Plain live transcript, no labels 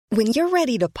When you're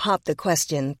ready to pop the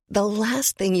question, the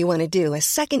last thing you want to do is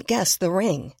second-guess the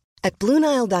ring. At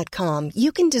BlueNile.com,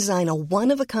 you can design a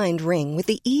one-of-a-kind ring with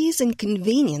the ease and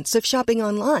convenience of shopping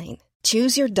online.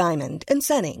 Choose your diamond and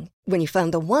setting. When you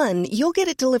find the one, you'll get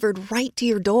it delivered right to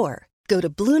your door. Go to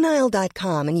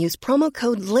BlueNile.com and use promo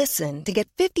code LISTEN to get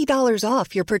 $50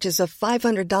 off your purchase of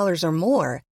 $500 or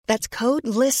more. That's code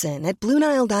LISTEN at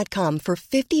BlueNile.com for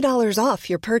 $50 off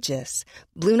your purchase.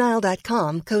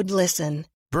 BlueNile.com, code LISTEN.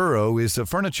 Burrow is a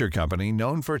furniture company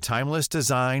known for timeless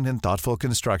design and thoughtful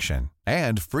construction,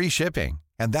 and free shipping,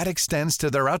 and that extends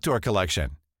to their outdoor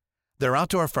collection. Their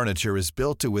outdoor furniture is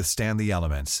built to withstand the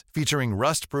elements, featuring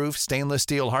rust-proof stainless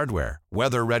steel hardware,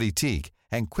 weather-ready teak,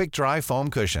 and quick-dry foam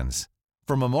cushions.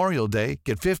 For Memorial Day,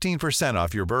 get 15%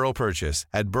 off your Burrow purchase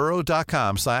at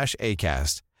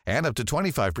burrow.com/ACAST and up to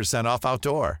 25% off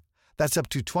outdoor. That's up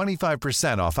to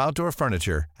 25% off outdoor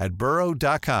furniture at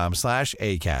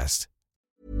burrow.com/ACAST.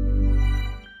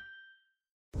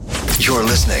 You're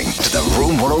listening to the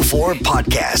Room 104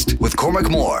 podcast with Cormac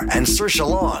Moore and Saoirse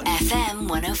Long. FM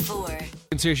 104.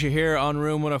 Saoirse here on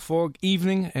Room 104.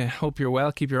 Evening. Hope you're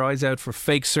well. Keep your eyes out for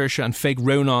fake Saoirse and fake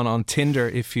Ronan on Tinder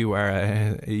if you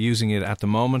are using it at the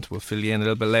moment. We'll fill you in a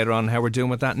little bit later on how we're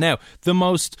doing with that. Now, the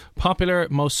most popular,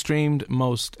 most streamed,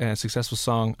 most successful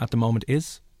song at the moment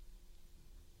is?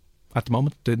 At the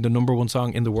moment, the number one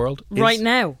song in the world is? Right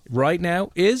now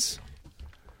is?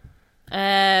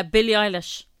 Billie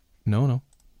Eilish. No.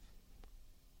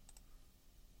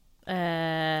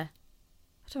 I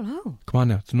don't know. Come on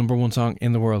now, it's the number one song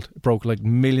in the world. It broke like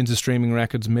millions of streaming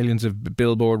records, millions of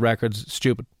Billboard records.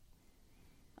 Stupid.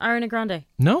 Ariana Grande.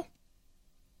 No.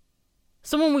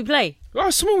 Someone We Play.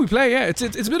 Oh, Someone We Play, yeah. It's a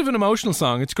bit of an emotional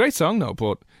song. It's a great song though,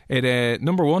 but it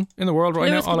number one in the world right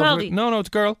Lewis now. Capaldi. No, it's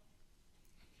a girl.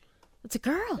 It's a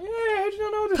girl. Yeah, how do you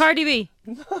not know this? Cardi B.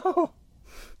 No.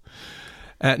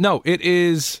 No, it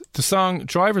is the song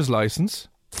Driver's License.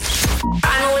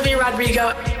 I'm Olivia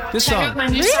Rodrigo. This Check song. out my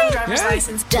new song, Driver's Yeah.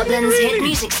 License. Dublin's hit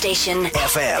music station.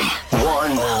 FM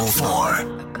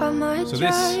 104. So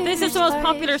This is the most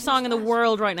popular song in the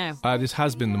world right now. this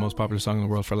has been the most popular song in the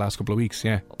world for the last couple of weeks,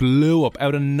 yeah. Blew up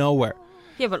out of nowhere.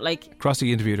 Yeah, but like...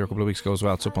 Crossy interviewed her a couple of weeks ago as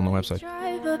well. It's up on the website.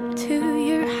 Drive up to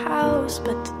your house,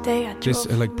 but today I This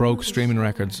broke streaming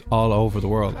records all over the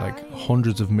world, like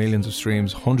hundreds of millions of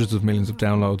streams, hundreds of millions of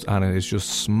downloads, and it is just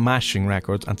smashing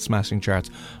records and smashing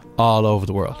charts all over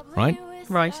the world, right?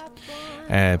 Right.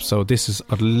 So this is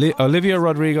Olivia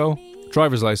Rodrigo,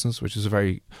 Driver's License, which is a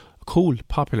very cool,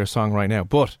 popular song right now.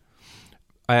 But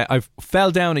I fell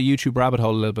down a YouTube rabbit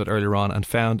hole a little bit earlier on and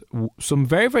found some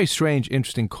very, very strange,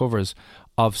 interesting covers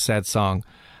of said song.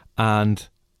 And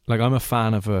like, I'm a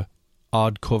fan of a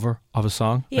odd cover of a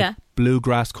song. Yeah. Like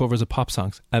bluegrass covers of pop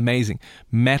songs, amazing.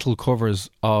 Metal covers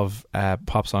of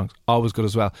pop songs, always good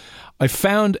as well. I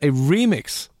found a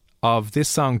remix of this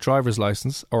song Driver's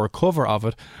License, or a cover of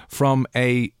it, from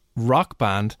a rock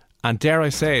band, and dare I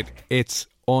say it, it's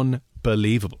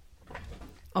unbelievable.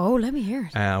 Oh, let me hear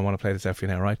it. I want to play this out for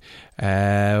you now, right?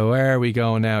 Where are we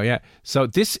going now? Yeah. So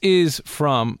this is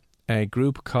from a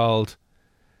group called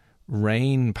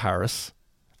Rain Paris,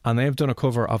 and they've done a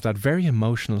cover of that very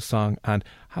emotional song. And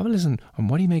have a listen. And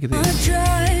what do you make of this? My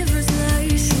driver's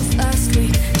license last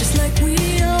week, just like we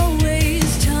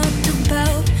always talked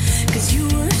about. 'Cause you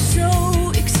were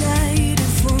so excited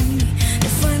for me to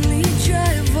finally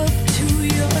drive up to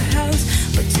your house.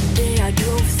 But today I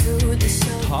drove through the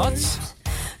suburbs. Thoughts?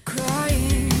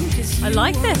 Crying 'cause I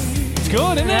like this. It's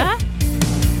good, isn't Yeah? it?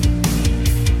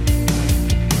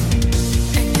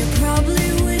 And you're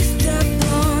probably with that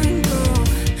blonde girl.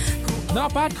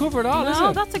 Not bad cover at all, is No,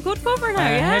 it? that's a good cover now, A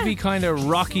yeah. heavy kind of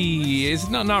rocky, it's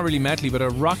not really metally, but a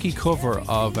rocky cover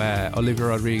of Olivia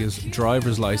Rodrigo's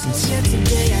Driver's License. Yeah,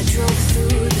 today I drove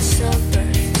through the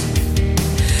suburbs.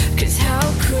 'Cause how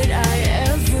could I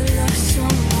ever love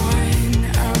someone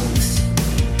else?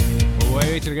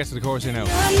 Wait till it gets to the chorus here now. I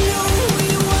know we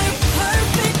weren't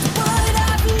perfect, but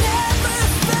I've never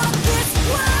felt this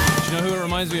way. Do you know who it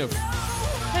reminds me of?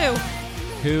 Who?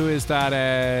 Who is that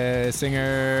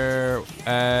singer?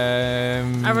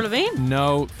 Avril Lavigne?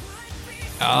 No.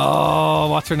 Oh,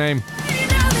 what's her name?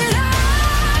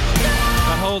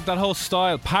 That whole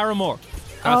style. Paramore.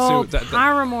 That's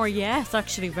Paramore, yes,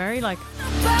 actually, very like...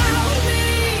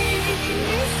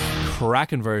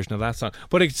 cracking version of that song.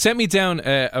 But it sent me down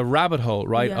a rabbit hole,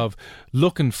 right, of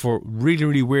looking for really,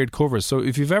 really weird covers. So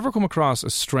if you've ever come across a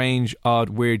strange, odd,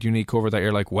 weird, unique cover that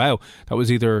you're like, wow, that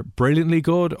was either brilliantly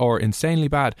good or insanely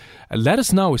bad, let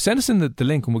us know. Send us in the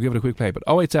link and we'll give it a quick play. But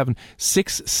 087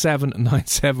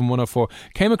 6797 104.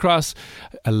 Came across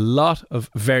a lot of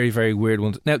very, very weird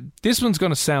ones. Now, this one's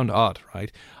going to sound odd,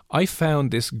 right? I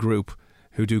found this group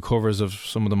who do covers of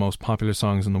some of the most popular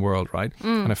songs in the world, right?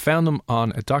 And I found them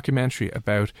on a documentary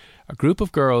about a group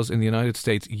of girls in the United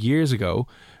States years ago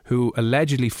who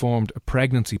allegedly formed a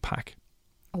pregnancy pact.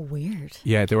 Oh, weird.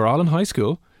 Yeah, they were all in high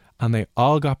school and they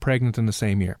all got pregnant in the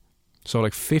same year. So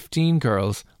like 15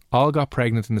 girls all got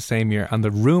pregnant in the same year, and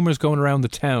the rumours going around the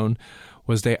town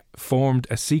was they formed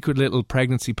a secret little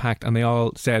pregnancy pact and they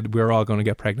all said, we're all going to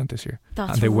get pregnant this year.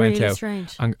 That's and they really went out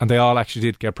strange. and they all actually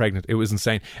did get pregnant. It was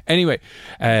insane. Anyway,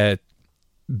 one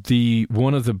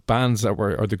of the bands that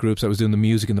were, or the groups that was doing the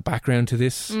music in the background to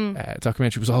this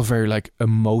documentary was all very like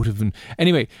emotive. And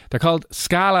anyway, they're called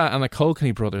Scala and the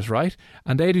Kilkenny Brothers, right?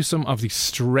 And they do some of the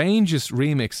strangest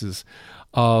remixes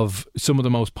of some of the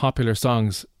most popular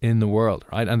songs in the world,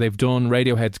 right? And they've done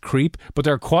Radiohead's Creep, but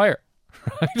they're a choir.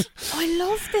 Right? Oh, I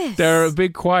love this. They're a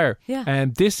big choir. Yeah.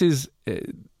 And this is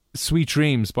Sweet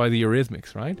Dreams by the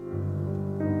Eurythmics, right?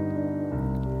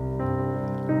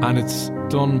 And it's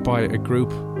done by a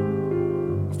group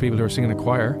of people who are singing a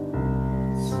choir.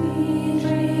 Sweet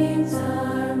dreams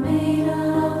are made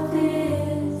of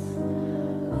this.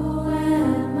 Who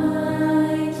am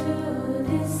I to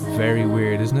decide? Very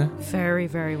weird, isn't it? Very,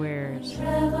 very weird.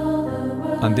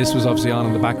 And this was obviously on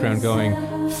in the background going,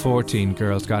 14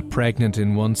 girls got pregnant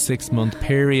in 1 6-month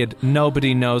period.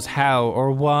 Nobody knows how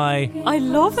or why. I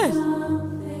love it.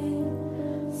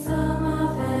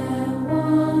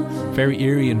 Very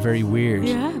eerie and very weird.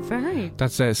 Yeah, very.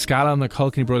 That's Scala and the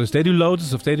Kilkenny Brothers. They do loads of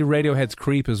stuff. They do Radiohead's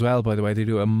Creep as well, by the way. They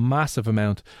do a massive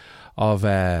amount of...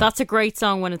 That's a great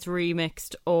song when it's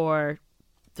remixed or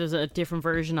there's a different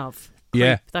version of Creep.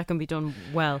 Yeah. That can be done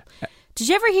well. Did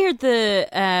you ever hear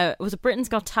was it Britain's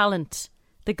Got Talent?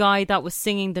 The guy that was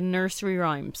singing the nursery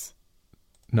rhymes.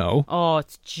 No. Oh,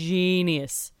 it's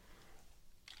genius.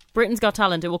 Britain's Got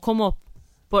Talent. It will come up.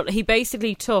 But he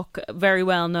basically took very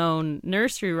well-known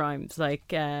nursery rhymes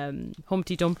like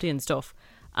Humpty Dumpty and stuff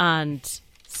and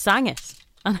sang it.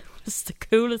 And it was the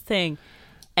coolest thing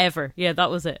ever. Yeah, that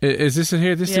was it. Is this it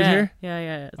here? This is it here?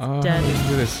 Yeah. It's Oh, dead. listen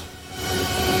to this.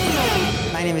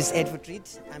 My name is Edward Reed.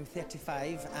 I'm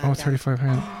 35. Oh, 35, hang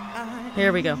on.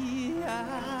 Here we go.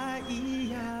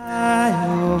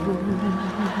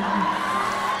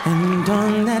 And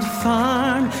on that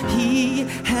farm he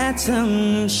had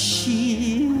some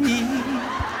sheep.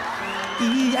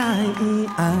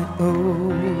 E-I-E-I-O.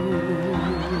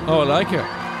 Oh, I like it.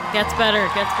 Gets better.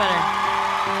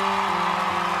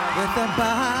 With a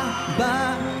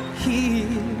ba-ba here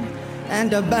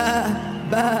and a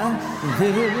ba-ba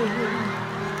there.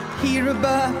 Here a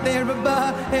ba, there a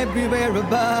ba, everywhere a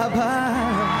ba-ba.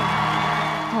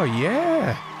 Oh,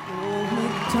 yeah. Old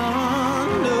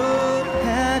MacDonald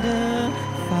had a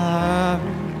farm.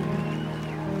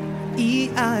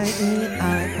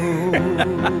 E-I-E-I-O.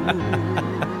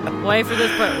 Wait for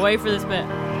this bit.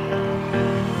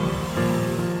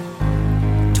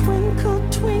 Twinkle,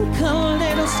 twinkle,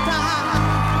 little star.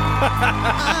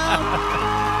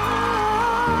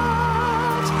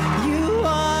 You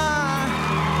are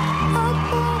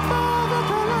above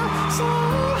so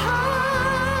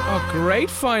high. Oh, great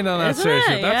find on that, Isn't Saoirse.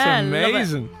 it? That's Yeah, I love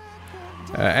amazing.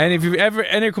 And if you've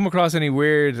ever come across any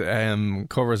weird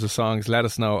covers of songs, let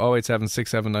us know. 087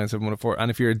 6797 104.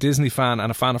 And if you're a Disney fan and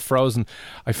a fan of Frozen,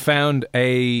 I found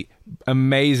a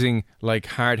amazing like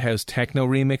hard house techno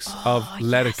remix of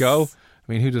Let It Go.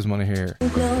 I mean, who doesn't want to hear?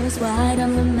 Glows wide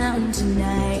on the mountain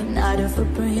tonight, not a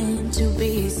footprint to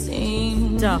be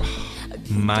seen. Stop.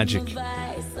 Magic.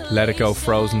 Let It Go,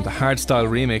 Frozen, the hardstyle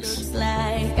remix.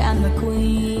 Like I'm the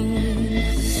queen.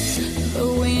 The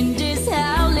wind is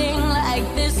howling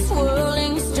like this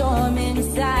swirling storm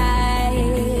inside.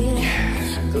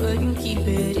 Couldn't keep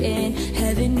it in,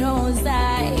 heaven knows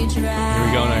I tried. Here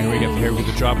we go now. Here we get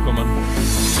the drop coming.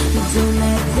 Don't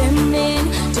let them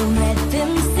in, don't let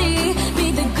them see.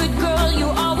 Be the good girl you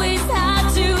always had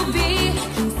to be.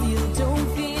 Conceal, don't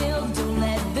feel, don't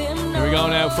let them know. Here we go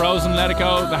now. Frozen, Let It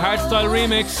Go, the hardstyle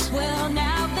remix. Well,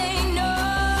 now they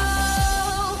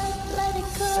know. Let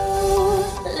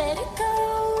it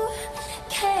go.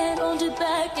 Can't hold it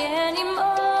back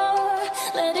anymore.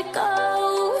 Let it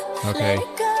go. Okay. Let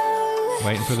it go.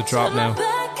 Waiting for the drop now.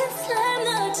 Back and slam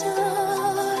the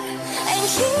door. And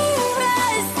here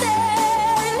I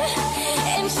stand.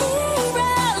 And here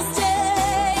I'll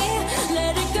stay.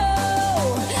 Let it go.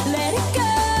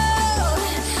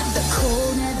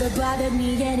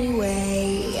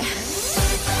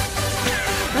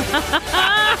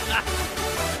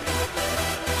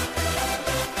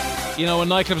 You know, when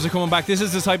nightclubs are coming back, this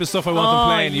is the type of stuff I want them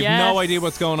playing. You've no idea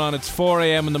what's going on. It's 4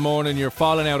 a.m. in the morning, you're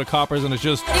falling out of coppers, and it's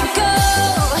just... Let it go,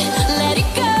 let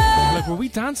it go. Like, were we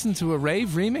dancing to a rave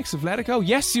remix of Let It Go?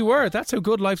 Yes, you were. That's how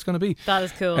good life's going to be. That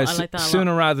is cool. I like that a lot.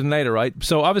 Sooner rather than later, right?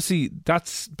 So obviously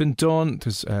that's been done.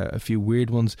 There's a few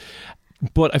weird ones.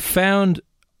 But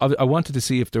I wanted to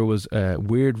see if there was a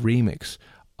weird remix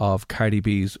of Cardi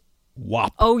B's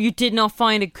WAP. Oh, you did not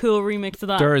find a cool remix of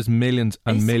that? There is millions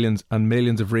and millions and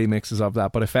millions of remixes of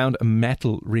that, but I found a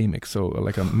metal remix, so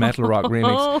like a metal rock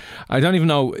remix. I don't even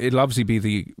know, it'll obviously be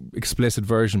the explicit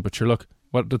version, but sure, look,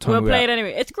 what the time we'll we play at? it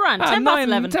anyway. It's grand. 10 past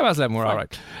 11. 10 past 11, we're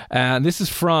alright. And this is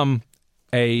from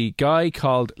a guy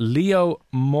called Leo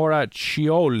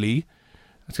Moraccioli.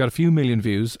 It's got a few million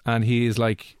views, and he is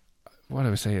like, what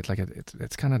do I say? It's like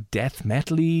it's kind of death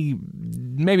metal-y,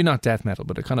 maybe not death metal,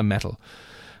 but a kind of metal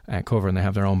cover, and they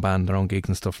have their own band, their own gigs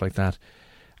and stuff like that.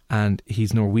 And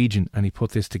he's Norwegian, and he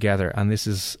put this together, and this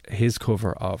is his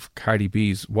cover of Cardi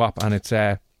B's WAP, and it's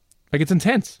it's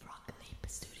intense. Rock Leap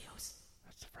Studios.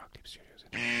 That's the Rock Leap Studios.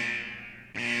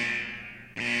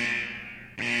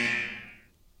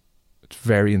 It's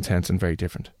very intense and very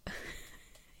different.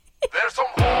 There's some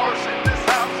whores in this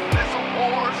house. There's some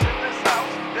whores in this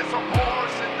house. There's some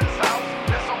whores in this house.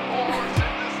 There's some whores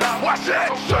in this house. Watch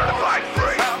that, certified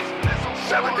free.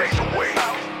 7 days a week.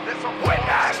 Wet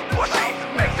ass pussy.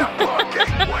 Make that bucket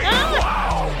wait.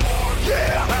 Wow.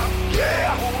 Yeah.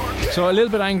 Yeah. So a little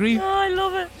bit angry, Oh, I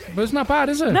love it. but it's not bad,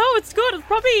 is it? No, it's good. It's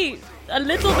probably a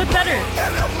little bit better.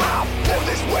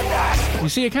 You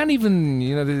see, I can't even,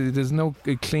 there's no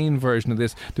clean version of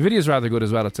this. The video is rather good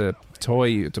as well. It's a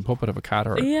toy, it's a puppet of a cat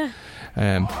or Yeah.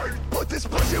 Put this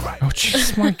pussy right. Oh,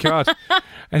 jeez, my God.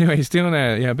 Anyway, he's doing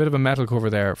a bit of a metal cover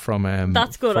there from...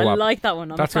 That's good. I like that one.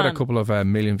 That's got a couple of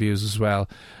million views as well.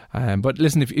 But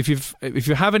listen, if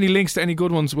you have any links to any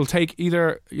good ones, we'll take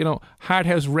either, hard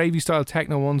house, ravey style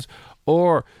techno ones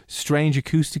or strange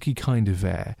acousticy kind of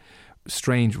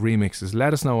strange remixes.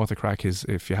 Let us know what the crack is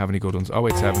if you have any good ones.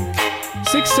 087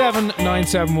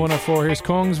 6797 104. Here's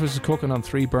Kungs versus Cooking on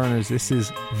 3 Burners. This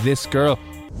is This Girl.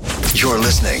 You're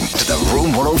listening to the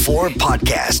Room 104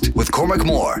 podcast with Cormac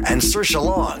Moore and Saoirse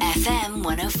Long. FM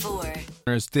 104.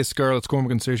 There's This Girl. It's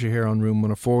Cormac and Saoirse here on Room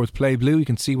 104 with Play Blue. You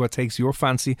can see what takes your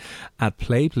fancy at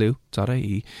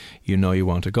playblue.ie. You know you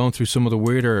want to. Going through some of the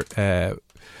weirder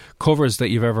covers that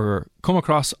you've ever come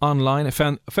across online. I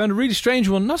found a really strange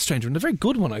one, not strange one, a very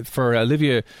good one for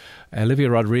Olivia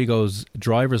Rodrigo's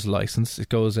Driver's License. It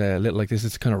goes a little like this.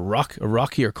 It's kind of a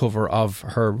rockier cover of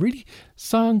her really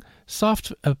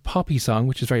soft poppy song,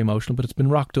 which is very emotional, but it's been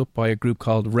rocked up by a group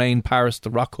called Rain Paris,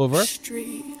 the rock cover.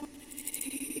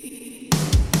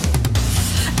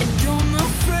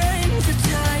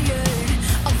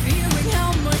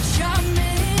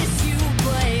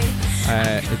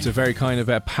 It's a very kind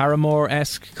of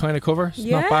Paramore-esque kind of cover. It's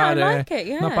not bad. I like it,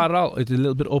 yeah. Not bad at all. It's a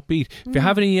little bit upbeat. If you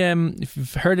have any, if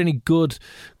you've heard any good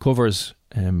covers,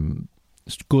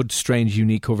 good, strange,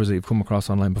 unique covers that you've come across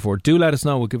online before, do let us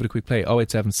know. We'll give it a quick play.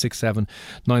 087 67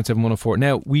 97 104.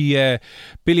 Now, Billie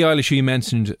Eilish, you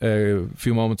mentioned a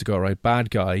few moments ago, right? Bad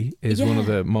Guy is one of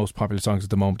the most popular songs at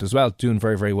the moment as well, doing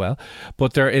very, very well.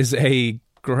 But there is a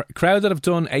crowd that have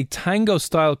done a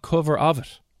tango-style cover of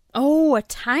it. Oh, a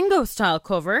tango style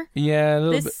cover. Yeah, a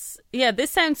little bit. Yeah,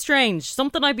 this sounds strange.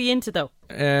 Something I'd be into though.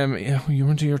 You're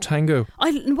into your tango.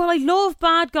 I love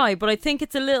Bad Guy, but I think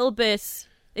it's a little bit.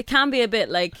 It can be a bit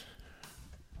like,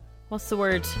 what's the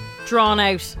word? Drawn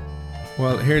out.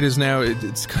 Well, here it is now. It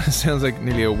kind of sounds like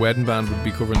nearly a wedding band would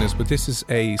be covering this, but this is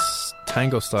a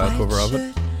tango style cover of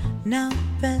it.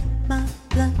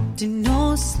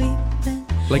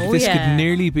 Like this could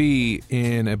nearly be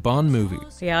in a Bond movie.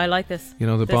 Yeah, I like this. You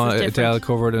know, the Bond Adele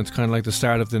covered, and it's kind of like the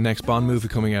start of the next Bond movie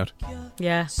coming out.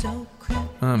 Yeah.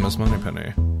 Miss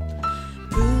Moneypenny.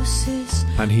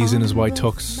 And he's in his white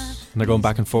tux, and they're going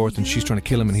back and forth, and she's trying to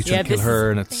kill him, and he's trying to kill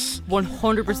her, and it's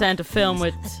 100% a film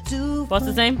with, what's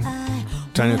his name?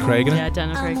 Daniel Craig in it. Yeah,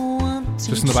 Daniel Craig.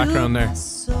 Just in the background there.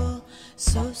 So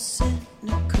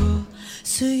cynical.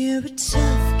 So you're a tough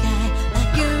guy,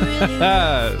 like you're really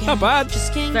rough guy. Not bad.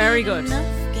 Very good. Yeah.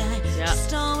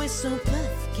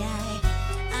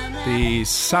 The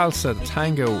salsa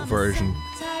tango version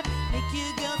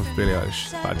of Billie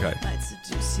Eilish, Bad Guy.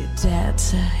 Dad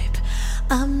type.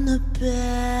 I'm the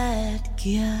bad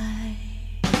guy.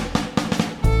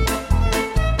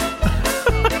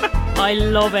 I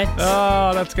love it.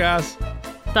 Oh, that's gas.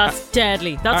 That's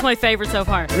deadly. That's my favourite so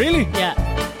far. Really? Yeah.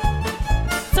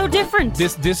 So different.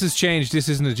 This has changed. This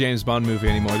isn't a James Bond movie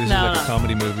anymore. This is like a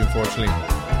comedy movie, unfortunately.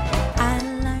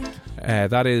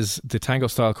 That is the Tango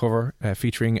Style cover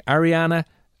featuring Ariana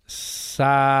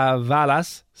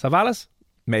Savalas. Savalas?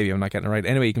 Maybe I'm not getting it right.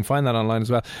 Anyway, you can find that online as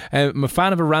well. I'm a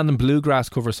fan of a random bluegrass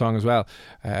cover song as well.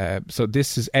 So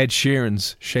this is Ed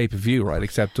Sheeran's Shape of You, right?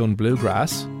 Except done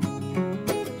bluegrass.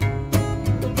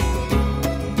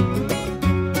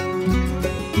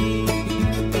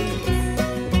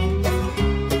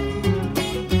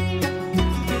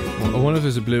 I wonder if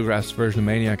there's a bluegrass version of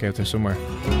Maniac out there somewhere.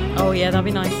 Oh yeah, that'd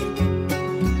be nice.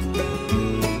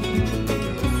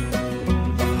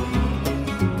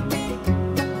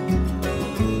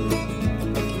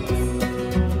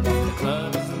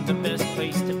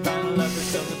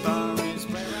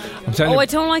 I'm telling you, I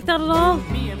don't like that at all.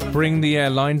 bring the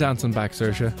line dancing back,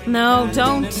 Saoirse. No,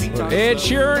 don't. Ed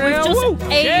Sheeran, Just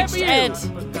aged Ed.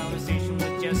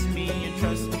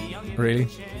 Really?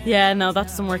 Yeah, no, that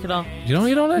doesn't work at all. You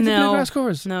don't like the No. bluegrass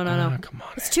covers? No. Come on.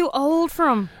 It's too old for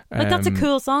him. Like, that's a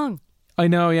cool song. I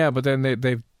know, yeah, but then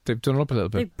they've done it up a little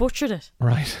They bit. butchered it.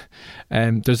 Right.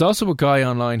 There's also a guy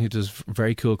online who does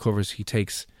very cool covers. He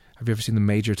takes, have you ever seen the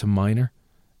major to minor?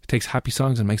 He takes happy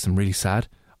songs and makes them really sad.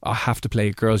 I have to play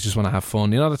it, girls just want to have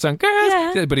fun. You know that song? Girls?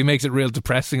 Yeah. But he makes it real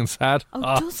depressing and sad.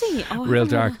 Oh, does he? Oh, I real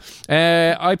don't know.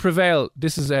 dark. I Prevail.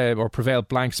 This is or Prevail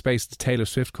blank space, the Taylor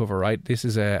Swift cover, right? This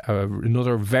is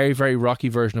another very, very rocky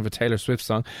version of a Taylor Swift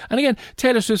song. And again,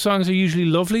 Taylor Swift songs are usually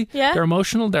lovely. Yeah. They're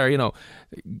emotional. They're, you know,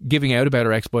 giving out about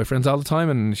her ex-boyfriends all the time,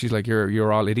 and she's like,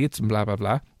 you're all idiots and blah blah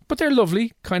blah. But they're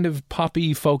lovely, kind of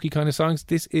poppy, folky kind of songs.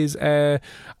 This is a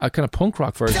kind of punk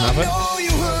rock version of it. You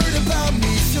heard about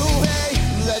me, so hey,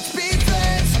 let's be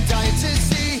friends. I'm dying to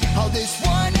see how this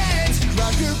one ends.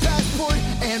 Grab your passport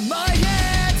and my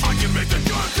hand. I can make the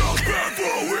gun go back for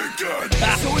a weekend.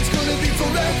 So it's gonna be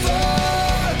forever,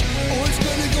 or it's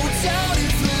gonna go down in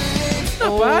flames.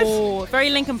 Not bad. Oh, very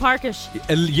Linkin Parkish.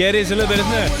 Yeah, it is a little bit,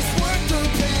 isn't it? Was worth the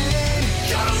pain.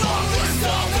 Got a long list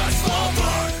of that's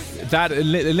over. That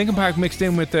Linkin Park mixed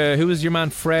in with who was your man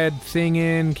Fred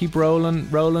singing "Keep Rolling."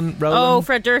 Oh,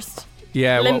 Fred Durst.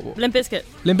 Yeah, Limp Bizkit.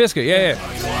 Limp Bizkit. Yeah.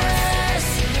 Yes,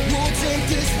 we'll take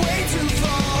this way too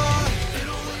far.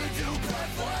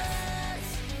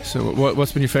 So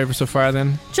what's been your favourite so far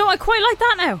then? Joe, I quite like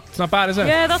that now. It's not bad, is it?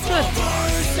 Yeah, that's good.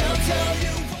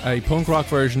 A punk rock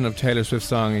version of Taylor Swift's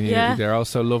song, and Yeah. they're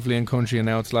also lovely and country, and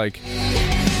now it's like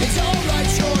It's alright,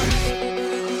 sure.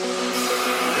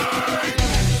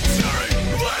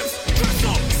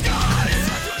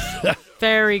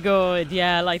 Very good.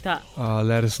 Yeah, I like that.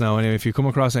 let us know anyway if you come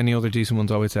across any other decent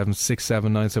ones. 087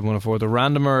 67 97104. The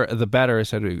randomer the better. I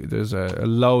said there's a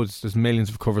loads, there's millions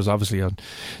of covers obviously on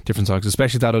different songs,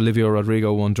 especially that Olivia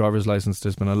Rodrigo one, Driver's License.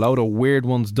 There's been a load of weird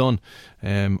ones done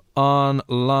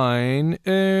online.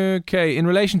 Okay, in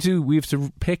relation to, we have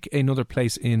to pick another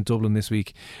place in Dublin this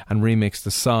week and remix the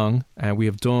song. We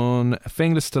have done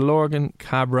Finglas Stillorgan,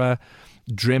 Cabra,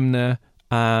 Drimna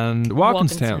and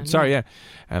Walkinstown. Sorry, yeah.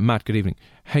 Matt, good evening.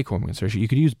 Hey, Cormac and Saoirse, you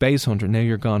could use Base Hunter, Now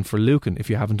You're Gone, for Lucan if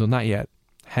you haven't done that yet.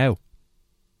 How?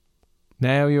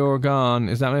 Now You're Gone.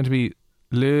 Is that meant to be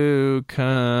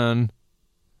Lucan?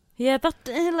 Yeah, that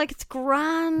like it's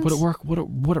grand. Would it work? Would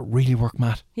it really work,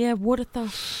 Matt? Yeah, would it though?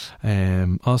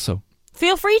 Also,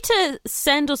 feel free to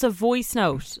send us a voice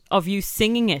note of you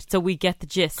singing it so we get the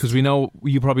gist. because we know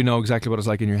you probably know exactly what it's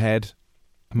like in your head,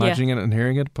 imagining it and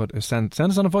hearing it. But send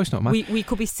us on a voice note, Matt. We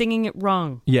could be singing it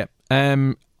wrong. Yeah.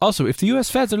 Also, if the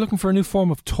US Feds are looking for a new form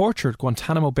of torture at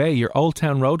Guantanamo Bay, your Old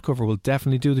Town Road cover will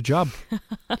definitely do the job.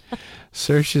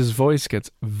 Saoirse's voice gets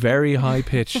very high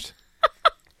pitched. I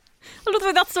love the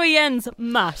way that's the way he ends.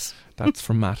 Matt. That's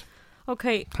from Matt.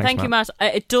 Okay, thank you, Matt.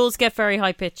 It does get very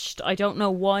high pitched. I don't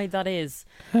know why that is.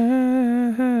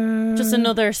 Just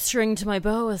another string to my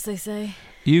bow, as they say.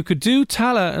 You could do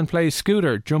Tala and play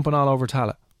Scooter jumping all over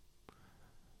Tala.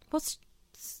 What's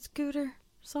Scooter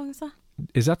song is that?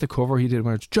 Is that the cover he did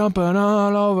where it's jumping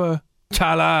all over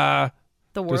Tala?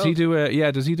 The World. Does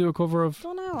he do a cover of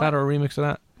Don't know. that or a remix of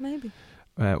that? Maybe.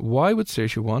 Why would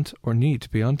Saoirse want or need to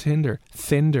be on Tinder?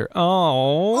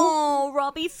 Oh. Oh,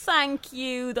 Robbie, thank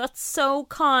you. That's so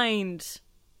kind.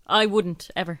 I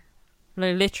wouldn't ever.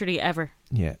 Like, literally ever.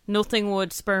 Yeah. Nothing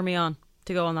would spur me on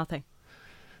to go on that thing.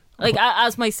 Like,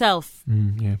 as myself.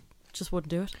 Yeah. Just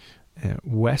wouldn't do it.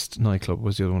 West nightclub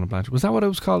was the other one in Blanche. Was that what it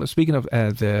was called? Speaking of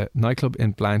the nightclub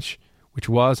in Blanche, which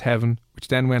was Heaven, which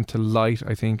then went to Light,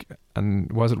 I think.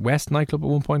 And was it West nightclub at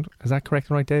one point? Is that correct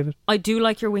and right, David? I do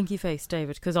like your winky face,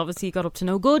 David, because obviously you got up to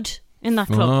no good in that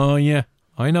club. Oh, yeah.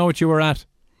 I know what you were at.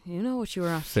 You know what you were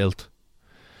at. Filth.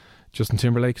 Justin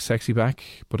Timberlake, Sexy Back,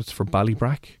 but it's for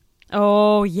Ballybrack.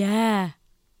 Oh, yeah.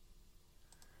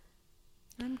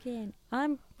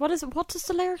 What does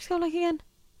the lyrics go like again?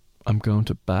 I'm going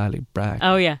to Ballybrack.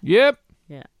 Oh, yeah. Yep.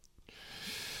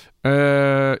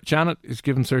 Yeah. Janet is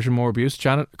giving Saoirse more abuse.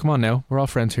 Janet, come on now. We're all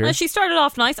friends here. And she started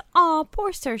off nice. Oh,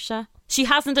 poor Saoirse. She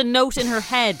hasn't a note in her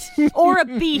head. Or a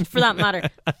beat, for that matter.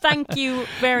 Thank you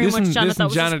very much, Janet. Listen, that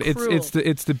was Janet, just cruel.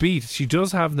 it's the beat. She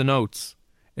does have the notes.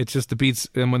 It's just the beats.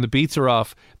 And when the beats are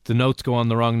off, the notes go on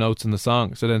the wrong notes in the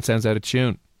song. So then it sounds out of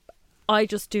tune. I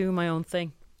just do my own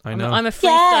thing. I know. I'm a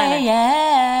freestyler.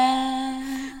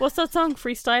 Yeah. What's that song?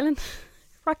 Freestyling?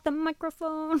 Rock the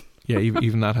microphone. Yeah,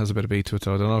 even that has a bit of beat to it.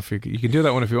 So I don't know if you can do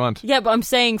that one if you want. Yeah, but I'm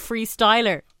saying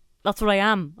freestyler. That's what I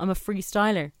am. I'm a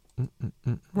freestyler.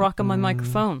 Rocking my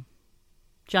microphone.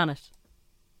 Janet,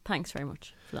 thanks very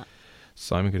much for that.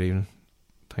 Simon, good evening.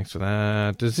 Thanks for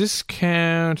that. Does this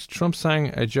count? Trump sang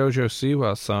a Jojo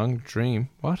Siwa song, Dream.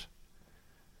 What?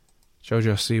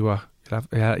 Jojo Siwa.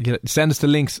 Send us the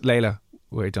links, Layla.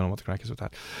 We don't know what the crack is with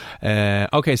that.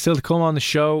 Okay, still to come on the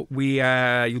show,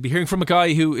 you'll be hearing from a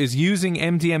guy who is using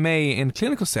MDMA in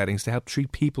clinical settings to help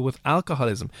treat people with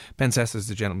alcoholism. Ben Sessa is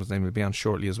the gentleman's name. We'll be on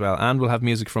shortly as well. And we'll have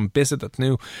music from Bissett, that's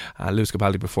new. Lewis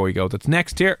Capaldi, Before You Go. That's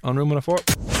next here on Room 104.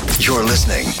 You're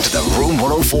listening to the Room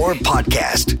 104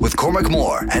 podcast with Cormac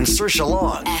Moore and Saoirse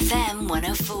Long. FM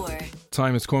 104.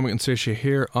 Time, it's Cormac and Saoirse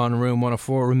here on Room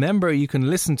 104. Remember, you can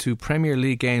listen to Premier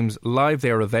League games live.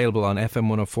 They are available on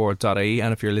fm104.ie,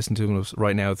 and if you're listening to us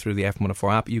right now through the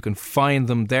FM104 app, you can find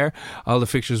them there. All the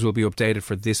fixtures will be updated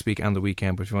for this week and the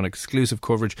weekend, but if you want exclusive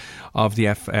coverage of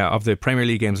the Premier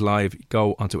League games live,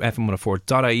 go onto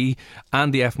fm104.ie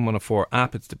and the FM104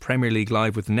 app. It's the Premier League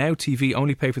live with Now TV.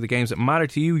 Only pay for the games that matter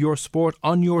to you, your sport,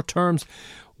 on your terms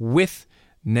with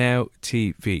Now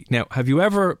TV. Now, have you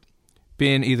ever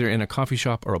been either in a coffee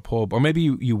shop or a pub, or maybe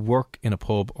you work in a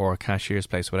pub or a cashier's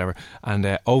place, whatever,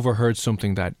 and overheard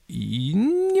something that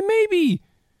you maybe,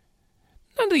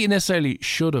 not that you necessarily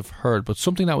should have heard, but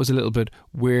something that was a little bit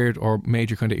weird or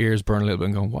made your kind of ears burn a little bit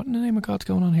and going, what in the name of God's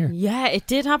going on here? Yeah, it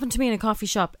did happen to me in a coffee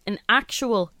shop, an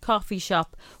actual coffee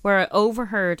shop, where I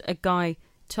overheard a guy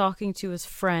talking to his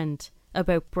friend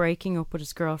about breaking up with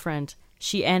his girlfriend.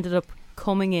 She ended up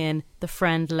coming in, the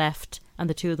friend left, and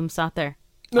the two of them sat there.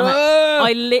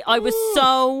 I was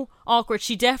so awkward.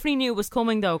 She definitely knew it was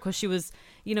coming though, because she was,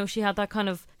 she had that kind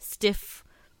of stiff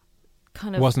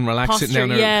kind of wasn't relaxed posture, sitting down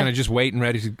there, yeah. kind of just waiting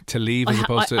ready to leave as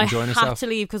opposed to enjoying herself. I had to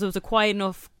leave because it was a quiet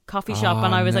enough coffee shop,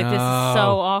 and I was like, this is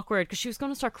so awkward, because she was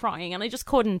going to start crying and I just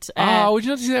couldn't. Would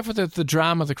you not see that for the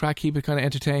drama, the crack, keep it kind of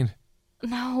entertained?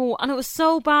 No, and it was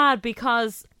so bad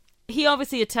because he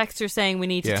obviously had texted her saying we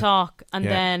need to talk, and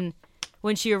then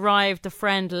when she arrived, the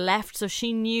friend left, so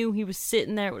she knew he was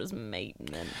sitting there with his mate. And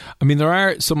then, I mean, there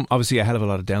are obviously a hell of a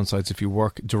lot of downsides if you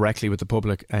work directly with the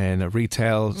public in a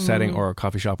retail setting or a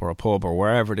coffee shop or a pub or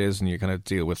wherever it is, and you kind of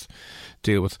deal with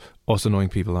us annoying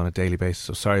people on a daily basis.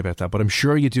 So sorry about that, but I'm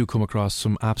sure you do come across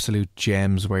some absolute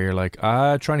gems where you're like,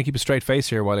 trying to keep a straight face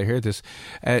here while I hear this.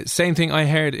 Same thing I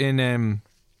heard in I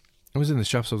was in the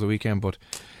shops over the weekend, but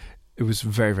it was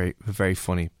very, very, very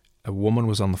funny. A woman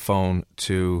was on the phone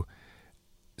to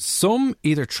some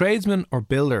either tradesman or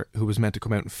builder who was meant to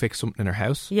come out and fix something in her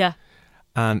house. yeah.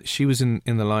 And she was in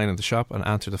the line at the shop and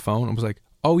answered the phone and was like,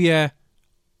 oh yeah,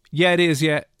 it is,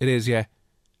 yeah.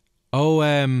 Oh,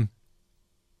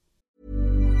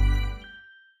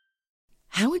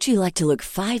 How would you like to look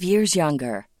 5 years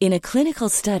younger? In a clinical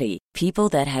study, people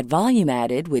that had volume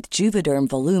added with Juvederm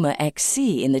Voluma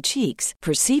XC in the cheeks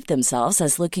perceived themselves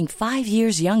as looking 5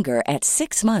 years younger at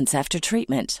 6 months after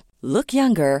treatment. Look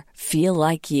younger, feel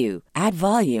like you. Add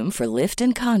volume for lift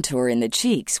and contour in the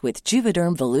cheeks with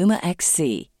Juvederm Voluma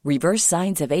XC. Reverse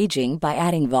signs of aging by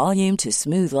adding volume to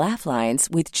smooth laugh lines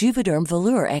with Juvederm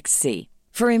Volure XC.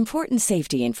 For important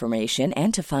safety information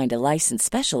and to find a licensed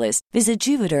specialist, visit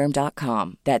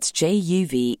Juvederm.com. That's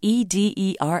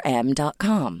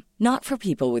JUVEDERM.com. Not for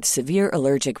people with severe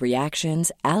allergic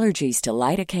reactions, allergies to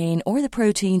lidocaine, or the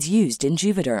proteins used in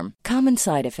Juvederm. Common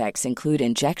side effects include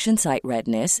injection site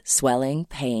redness, swelling,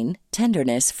 pain,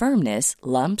 tenderness, firmness,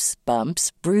 lumps,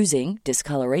 bumps, bruising,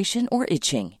 discoloration, or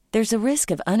itching. There's a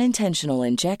risk of unintentional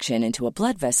injection into a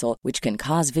blood vessel, which can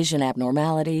cause vision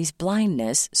abnormalities,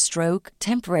 blindness, stroke,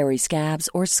 temporary scabs,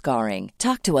 or scarring.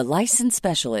 Talk to a licensed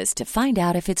specialist to find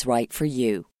out if it's right for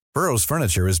you. Burrow's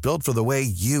furniture is built for the way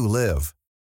you live.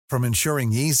 From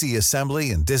ensuring easy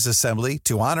assembly and disassembly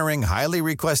to honoring highly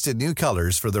requested new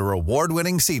colors for their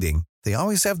award-winning seating, they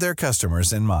always have their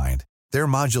customers in mind. Their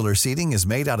modular seating is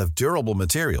made out of durable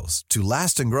materials to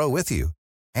last and grow with you.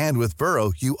 And with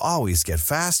Burrow, you always get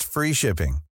fast, free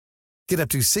shipping. Get up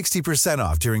to 60%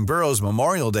 off during Burrow's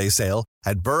Memorial Day sale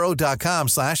at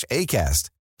burrow.com/ACAST.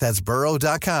 That's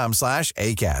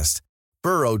burrow.com/ACAST.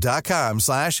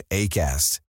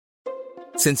 burrow.com/ACAST.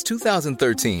 Since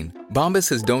 2013, Bombas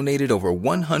has donated over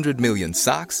 100 million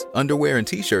socks, underwear, and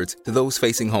T-shirts to those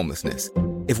facing homelessness.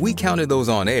 If we counted those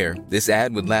on air, this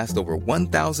ad would last over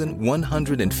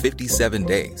 1,157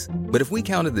 days. But if we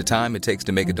counted the time it takes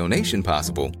to make a donation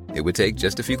possible, it would take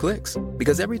just a few clicks.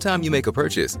 Because every time you make a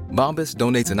purchase, Bombas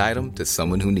donates an item to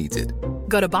someone who needs it.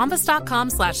 Go to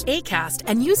bombas.com/ACAST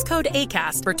and use code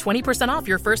ACAST for 20% off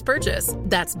your first purchase.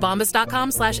 That's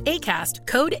bombas.com/ACAST,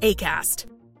 code ACAST.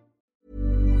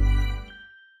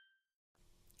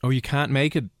 Oh, you can't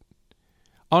make it?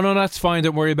 Oh, no, that's fine.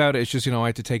 Don't worry about it. It's just, I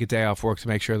had to take a day off work to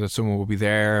make sure that someone will be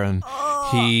there and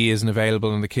he isn't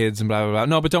available and the kids and blah, blah, blah.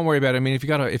 No, but don't worry about it. I mean, it's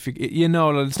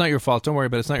not your fault. Don't worry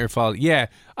about it. It's not your fault. Yeah.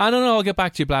 I don't know. I'll get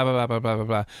back to you. Blah, blah, blah, blah, blah, blah,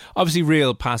 blah. Obviously,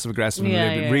 real passive aggressive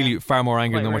and really far more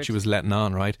angry than what she was letting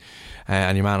on, right?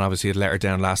 And your man obviously had let her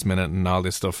down last minute and all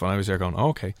this stuff. And I was there going,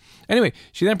 okay. Anyway,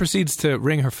 she then proceeds to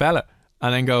ring her fella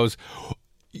and then goes,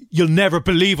 "You'll never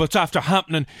believe what's after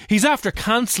happening. He's after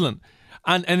cancelling."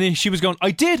 And then she was going,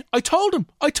 I told him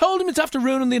it's after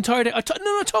ruining the entire day. I told him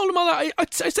all that. I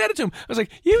said it to him. I was like,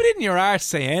 you didn't your arse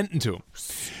say anything to him.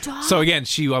 Stop. So again,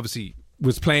 she obviously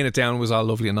was playing it down, was all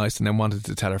lovely and nice, and then wanted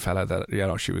to tell her fella that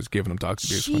she was giving him dog's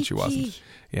abuse when she wasn't.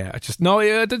 Yeah, I just thought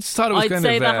it was I'd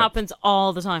say that happens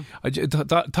all the time. I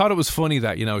thought it was funny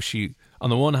that she, on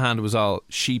the one hand, was all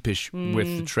sheepish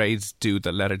with the trades dude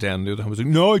that let her down. The other hand was like,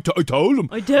 no, I told him.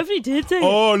 I definitely did say it.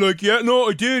 Oh, like, yeah, no,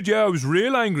 I did. Yeah, I was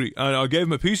real angry. And I gave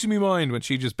him a piece of my mind when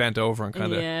she just bent over and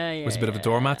kind of was a bit of a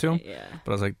doormat to him. Yeah.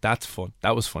 But I was like, that's fun.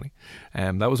 That was funny.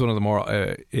 That was one of the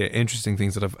more interesting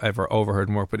things that I've ever overheard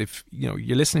in work. But if,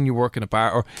 you're listening, you work in a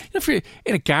bar, or if you're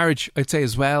in a garage, I'd say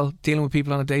as well, dealing with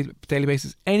people on a daily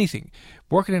basis, anything.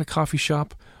 Working in a coffee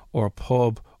shop or a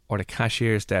pub or the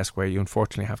cashier's desk where you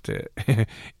unfortunately have to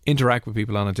interact with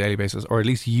people on a daily basis, or at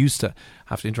least used to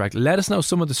have to interact. Let us know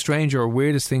some of the stranger or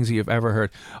weirdest things that you've ever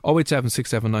heard.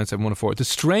 087-679-7104. The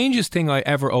strangest thing I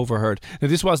ever overheard. Now,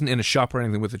 this wasn't in a shop or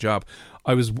anything with a job.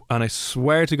 And I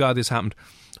swear to God this happened.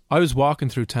 I was walking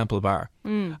through Temple Bar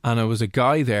and there was a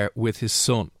guy there with his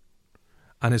son.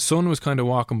 And his son was kind of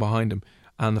walking behind him.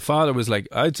 And the father was like,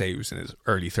 I'd say he was in his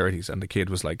early 30s, and the kid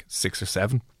was like 6 or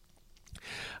 7.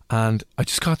 And I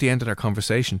just caught the end of their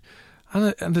conversation.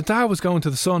 And the dad was going to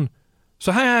the son,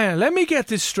 so hang on, let me get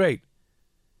this straight.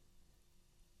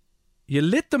 You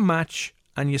lit the match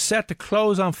and you set the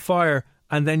clothes on fire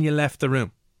and then you left the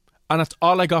room. And that's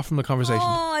all I got from the conversation.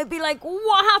 Oh, I'd be like,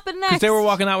 what happened next? Because they were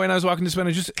walking that way and I was walking this way and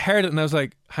I just heard it and I was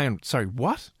like, hang on, sorry,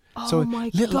 what? Oh, so my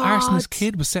little God. arsonist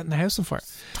kid was setting the house on fire.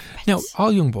 Now,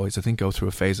 all young boys, I think, go through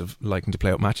a phase of liking to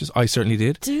play out matches. I certainly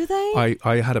did. Do they?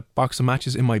 I had a box of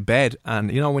matches in my bed,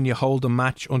 and when you hold a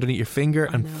match underneath your finger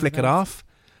and flick it off?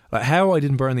 Like, how I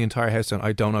didn't burn the entire house down,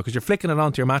 I don't know, because you're flicking it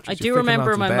onto your mattress. I do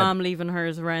remember my mum leaving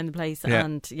hers around the place,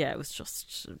 and it was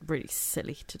just really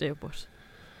silly to do, but...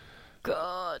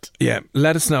 God. Yeah,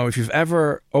 let us know if you've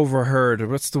ever overheard, or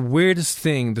what's the weirdest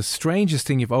thing, the strangest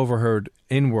thing you've overheard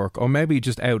in work, or maybe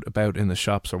just out about in the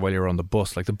shops or while you're on the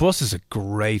bus. Like, the bus is a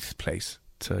great place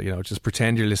to, just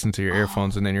pretend you're listening to your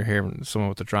earphones and then you're hearing someone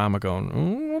with the drama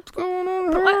going, what's going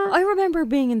on here? I remember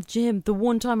being in the gym the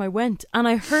one time I went and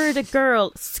I heard a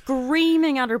girl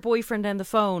screaming at her boyfriend on the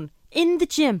phone in the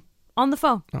gym on the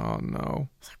phone. Oh no. I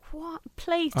was like, what?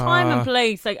 Place, time and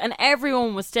place. Like, and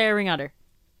everyone was staring at her.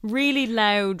 Really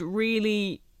loud,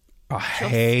 really... I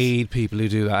hate people who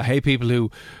do that. I hate people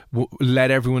who let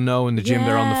everyone know in the gym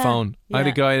they're on the phone. I had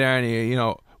a guy there and he,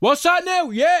 what's that now?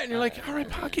 Yeah. And you're like, all right,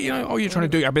 Packy, you're trying to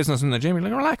do your business in the gym. You're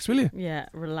like, relax, will you? Yeah,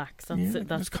 relax. That's it.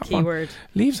 That's the key word.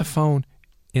 Leave the phone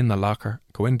in the locker.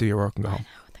 Go in, do your work and go home.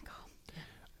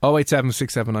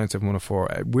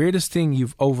 087-679-7104. Weirdest thing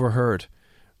you've overheard,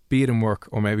 be it in work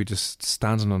or maybe just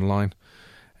standing on the line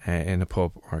in a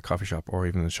pub or a coffee shop or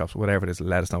even in the shops, whatever it is,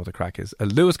 let us know what the crack is.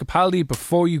 Lewis Capaldi,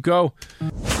 before you go.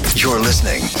 You're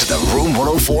listening to the Room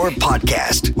 104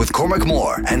 podcast with Cormac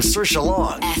Moore and Saoirse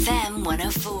Long. FM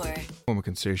 104. Cormac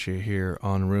and Saoirse here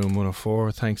on Room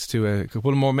 104. Thanks to a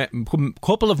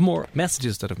couple of more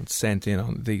messages that have been sent in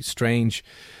on the strange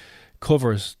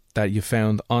covers that you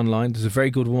found online. There's a very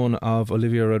good one of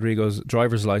Olivia Rodrigo's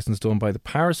driver's license done by the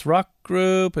Paris Rock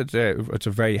Group. It's a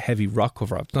very heavy rock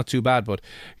cover. It's not too bad, but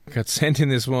got sent in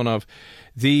this one of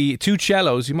the two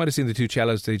cellos. You might have seen the two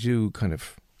cellos. They do kind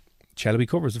of cello-y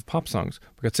covers of pop songs.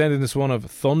 We got sent in this one of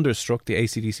Thunderstruck, the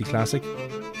AC/DC classic.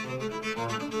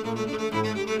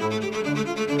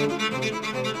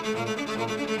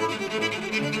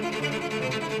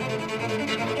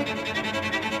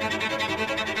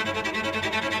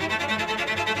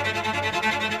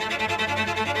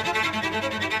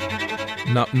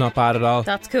 Not bad at all.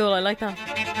 That's cool. I like that.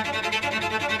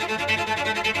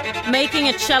 Making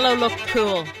a cello look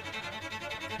cool.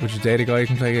 Would you date a guy who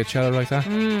can play a cello like that?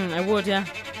 I would, yeah.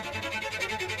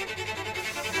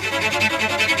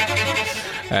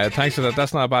 Thanks for that.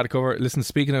 That's not a bad cover. Listen,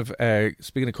 speaking of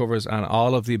covers and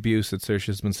all of the abuse that Saoirse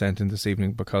has been sent in this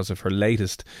evening because of her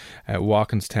latest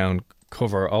Walkinstown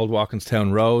cover, Old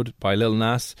Walkinstown Road by Lil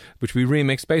Nas, which we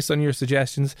remixed based on your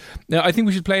suggestions. Now, I think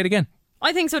we should play it again.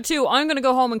 I think so too. I'm going to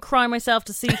go home and cry myself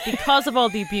to sleep because of all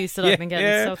the abuse that I've been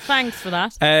getting. So thanks for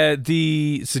that.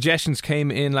 The suggestions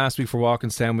came in last week for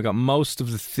Walkinstown. We got most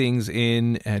of the things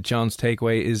in. John's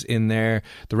Takeaway is in there.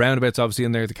 The Roundabout's obviously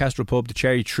in there. The Kestrel Pub, the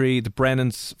Cherry Tree, the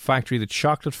Brennan's Factory, the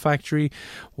Chocolate Factory.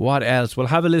 What else? Well,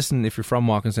 have a listen if you're from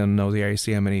Walkinstown and know the area,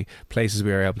 see how many places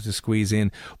we are able to squeeze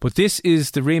in. But this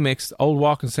is the remix, Old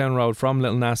Walkinstown Road from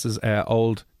Little Nas's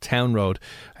Old Town Road,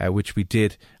 which we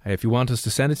did. If you want us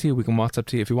to send it to you, we can WhatsApp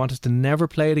to you. If you want us to never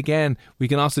play it again, we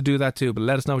can also do that too. But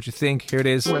let us know what you think. Here it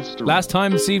is. Last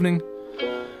time this evening.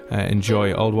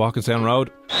 Enjoy Old Walkinstown Road.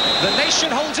 The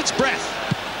nation holds its breath.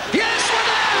 Yes, we're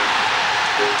there!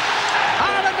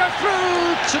 Ireland are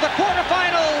through to the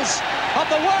quarterfinals of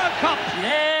the World Cup.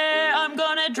 Yeah, I'm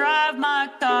gonna drive my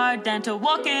car down to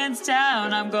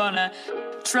Walkinstown. I'm gonna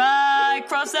try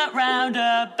cross that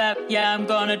roundabout. Yeah, I'm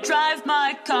gonna drive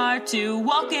my car to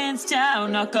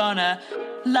Walkinstown. Not gonna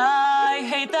lie,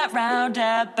 hate that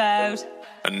roundabout.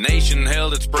 A nation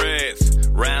held its breath,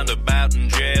 roundabout and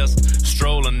jest,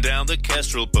 strolling down the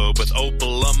Kestrel Pub with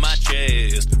Opal on my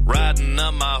chest, riding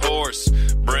on my horse,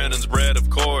 Brennan's bread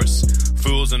of course,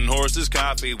 fools and horses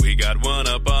coffee, we got one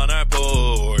up on our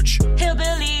porch.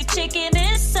 Hillbilly chicken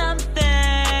is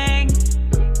something,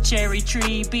 Cherry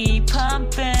Tree be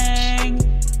pumping,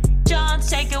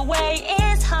 John's Takeaway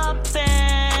is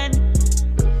humping,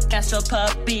 Kestrel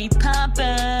Pub be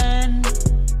pumping.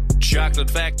 Chocolate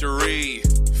Factory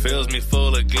fills me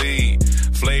full of glee.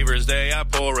 Flavors they are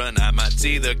pouring. I might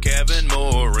see the Kevin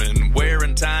Moran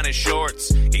wearing tiny shorts.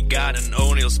 He got an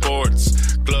O'Neill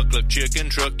Sports. Cluck cluck chicken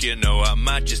truck, you know. I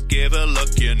might just give a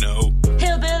look, you know.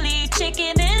 Hillbilly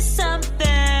chicken is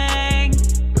something.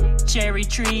 Cherry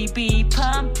Tree be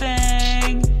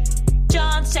pumping.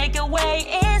 John's Takeaway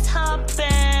is humping.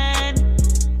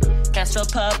 Kestrel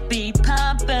Pub be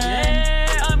pumping.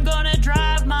 Yeah, I'm gonna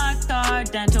drive my car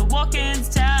down to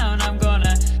Walkinstown. I'm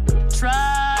gonna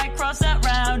try cross that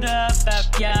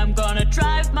roundabout. Yeah, I'm gonna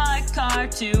drive my car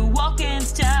to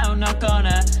Walkinstown. Not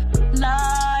gonna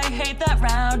lie, hate that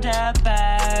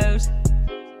roundabout.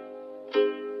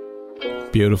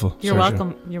 Beautiful. You're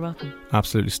welcome. You're welcome.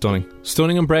 Absolutely stunning.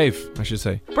 Stunning and brave, I should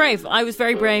say. Brave. I was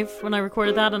very brave when I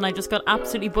recorded that and I just got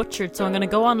absolutely butchered. So I'm going to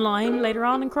go online later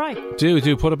on and cry.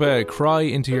 Do put up a cry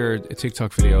into your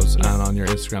TikTok videos and on your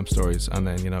Instagram stories, and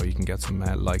then, you know, you can get some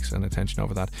likes and attention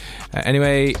over that.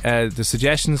 Anyway, the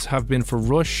suggestions have been for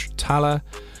Rush, Tala,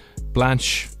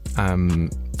 Blanche.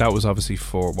 That was obviously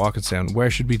for Walkinstown. Where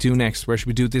should we do next? Where should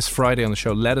we do this Friday on the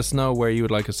show? Let us know where you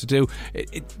would like us to do.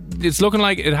 It's looking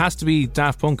like it has to be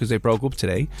Daft Punk because they broke up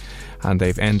today and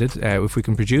they've ended. If we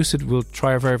can produce it, we'll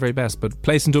try our very, very best. But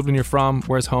place in Dublin you're from,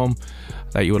 where's home,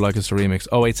 that you would like us to remix.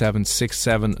 087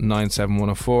 67 97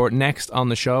 104. Next on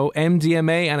the show,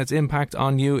 MDMA and its impact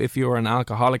on you if you're an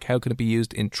alcoholic. How can it be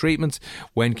used in treatments?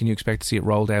 When can you expect to see it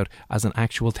rolled out as an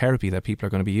actual therapy that people are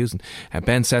going to be using?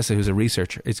 Ben Sessa, who's a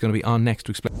researcher, is going to be on next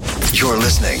to explain. You're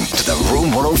listening to the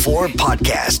Room 104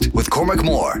 podcast with Cormac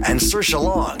Moore and Saoirse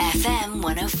Long. FM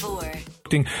 104.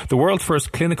 The world's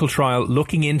first clinical trial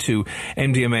looking into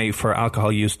MDMA for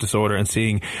alcohol use disorder and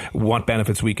seeing what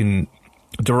benefits we can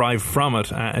derive from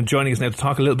it. And joining us now to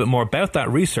talk a little bit more about that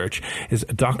research is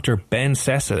Dr. Ben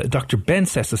Sessa. Dr. Ben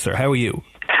Sessa, sir, how are you?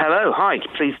 Hello, hi,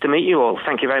 pleased to meet you all.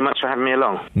 Thank you very much for having me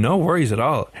along. No worries at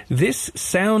all. This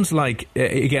sounds like,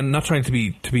 again, not trying to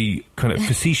be kind of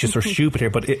facetious or stupid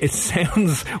here, but it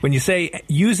sounds, when you say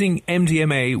using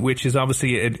MDMA, which is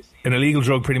obviously an illegal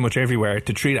drug pretty much everywhere,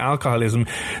 to treat alcoholism,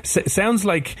 sounds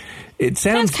like it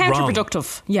sounds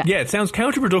counterproductive. Wrong. Yeah, it sounds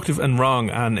counterproductive and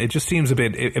wrong, and it just seems a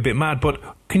bit mad. But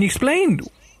can you explain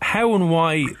how and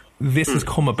why this has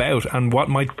come about and what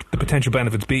might the potential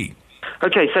benefits be?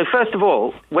 Okay, so first of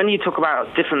all, when you talk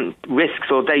about different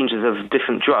risks or dangers of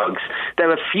different drugs,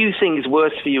 there are few things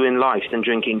worse for you in life than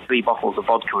drinking 3 bottles of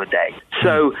vodka a day.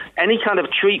 So any kind of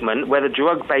treatment, whether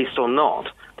drug-based or not,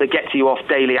 that gets you off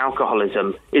daily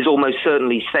alcoholism is almost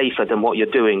certainly safer than what you're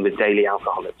doing with daily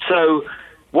alcoholism. So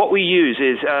what we use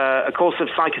is a course of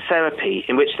psychotherapy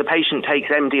in which the patient takes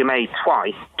MDMA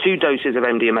twice, 2 doses of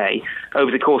MDMA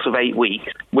over the course of 8 weeks,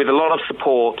 with a lot of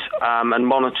support and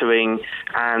monitoring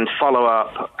and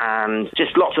follow-up and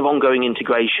just lots of ongoing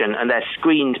integration, and they're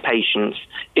screened patients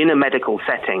in a medical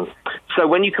setting. So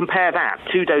when you compare that,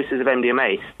 2 doses of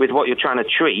MDMA, with what you're trying to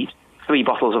treat, 3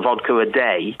 bottles of vodka a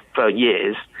day for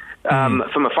years,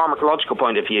 from a pharmacological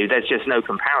point of view, there's just no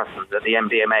comparison that the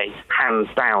MDMA, hands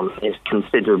down, is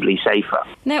considerably safer.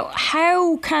 Now,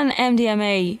 how can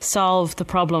MDMA solve the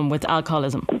problem with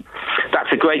alcoholism?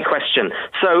 That's a great question.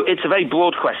 So it's a very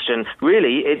broad question.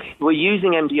 Really, we're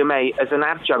using MDMA as an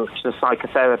adjunct to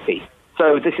psychotherapy.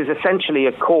 So this is essentially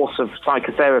a course of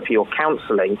psychotherapy or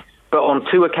counselling, but on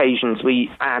 2 occasions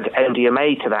we add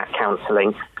MDMA to that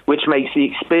counselling, which makes the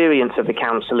experience of the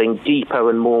counselling deeper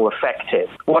and more effective.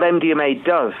 What MDMA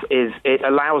does is it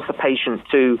allows the patient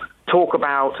to talk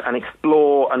about and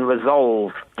explore and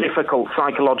resolve difficult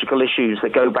psychological issues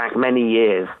that go back many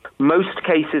years. Most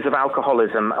cases of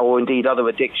alcoholism, or indeed other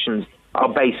addictions, are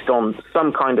based on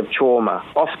some kind of trauma,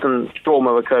 often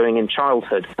trauma occurring in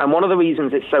childhood. And one of the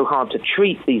reasons it's so hard to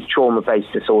treat these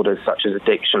trauma-based disorders, such as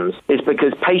addictions, is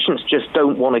because patients just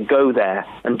don't want to go there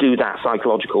and do that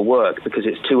psychological work because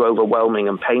it's too overwhelming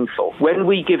and painful. When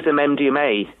we give them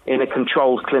MDMA in a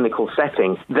controlled clinical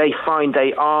setting, they find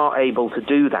they are able to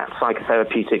do that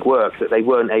psychotherapeutic work that they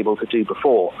weren't able to do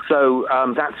before. So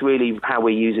that's really how we're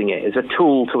using it, as a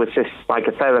tool to assist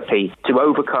psychotherapy to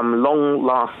overcome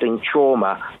long-lasting trauma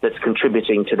that's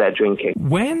contributing to their drinking.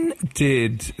 When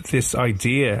did this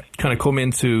idea kind of come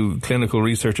into clinical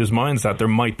researchers' minds that there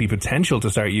might be potential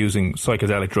to start using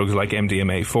psychedelic drugs like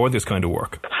MDMA for this kind of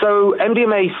work? So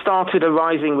MDMA started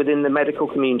arising within the medical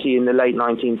community in the late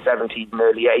 1970s and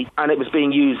early 80s, and it was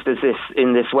being used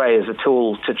in this way as a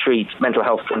tool to treat mental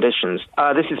health conditions.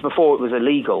 This is before it was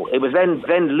illegal. It was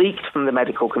then leaked from the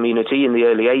medical community in the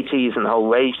early 80s, and the whole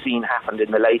rave scene happened in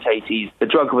the late 80s. The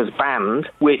drug was banned,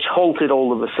 which halted all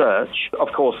the research.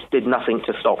 Of course, did nothing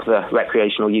to stop the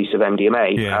recreational use of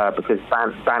MDMA, because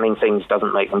banning things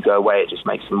doesn't make them go away, it just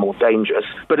makes them more dangerous.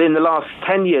 But in the last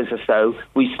 10 years or so,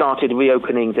 we started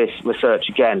reopening this research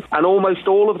again. And almost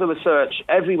all of the research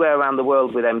everywhere around the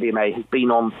world with MDMA has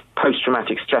been on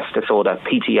post-traumatic stress disorder,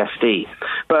 PTSD.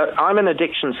 But I'm an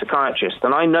addiction psychiatrist,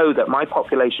 and I know that my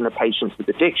population of patients with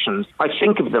addictions, I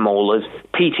think of them all as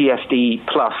PTSD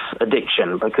plus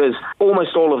addiction, because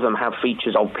almost all of them have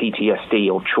features of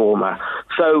PTSD or trauma.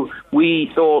 So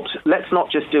we thought, let's not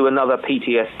just do another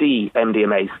PTSD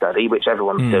MDMA study, which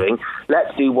everyone's doing.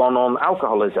 Let's do one on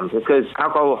alcoholism, because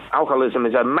alcoholism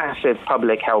is a massive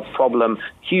public health problem,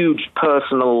 huge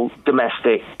personal,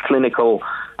 domestic, clinical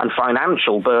and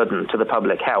financial burden to the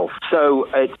public health. So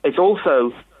it's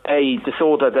also a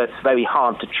disorder that's very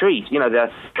hard to treat. You know,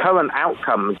 the current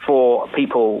outcomes for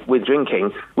people with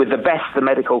drinking, with the best the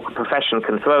medical profession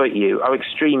can throw at you, are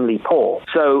extremely poor.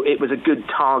 So it was a good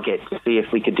target to see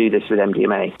if we could do this with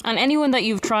MDMA. And anyone that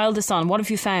you've trialled this on, what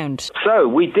have you found? So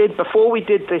before we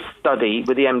did this study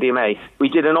with the MDMA, we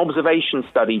did an observation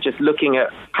study just looking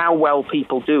at how well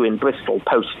people do in Bristol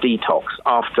post-detox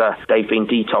after they've been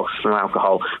detoxed from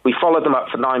alcohol. We followed them up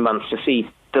for 9 months to see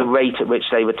the rate at which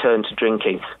they return to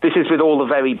drinking. This is with all the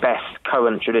very best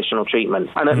current traditional treatment.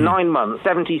 And at 9 months,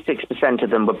 76% of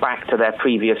them were back to their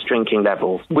previous drinking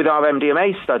levels. With our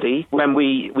MDMA study, when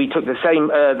we took the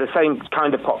same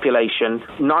kind of population,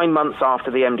 9 months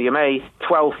after the MDMA,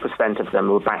 12% of them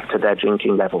were back to their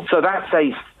drinking level. So that's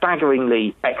a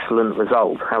staggeringly excellent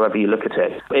result, however you look at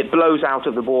it. It blows out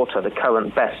of the water the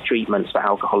current best treatments for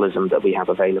alcoholism that we have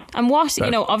available. And what,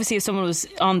 obviously if someone was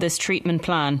on this treatment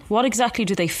plan, what exactly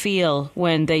do they feel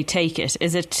when they take it?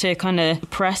 Is it to kind of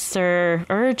press their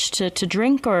urge to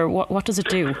drink, or what does it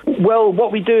do? Well,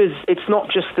 what we do is, it's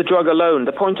not just the drug alone.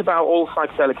 The point about all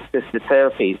psychedelic-assisted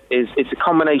therapies is it's a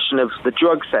combination of the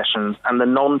drug sessions and the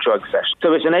non-drug sessions.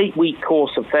 So it's an 8-week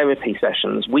course of therapy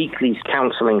sessions, weekly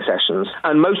counselling sessions,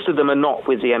 and most of them are not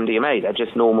with the MDMA. They're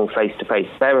just normal face-to-face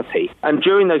therapy. And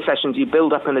during those sessions, you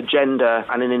build up an agenda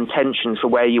and an intention for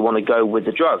where you want to go with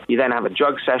the drug. You then have a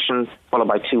drug session, followed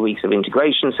by 2 weeks of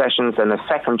integration sessions, then a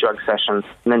second drug session,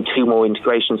 and then 2 more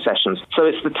integration sessions. So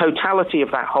it's the totality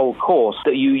of that whole course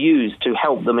that you use to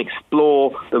help them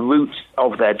explore the roots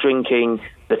of their drinking,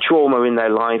 the trauma in their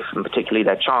life, and particularly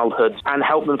their childhood, and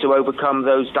help them to overcome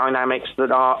those dynamics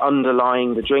that are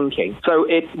underlying the drinking. So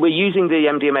we're using the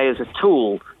MDMA as a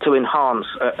tool to enhance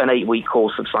an 8-week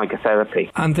course of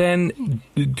psychotherapy. And then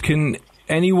can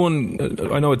anyone,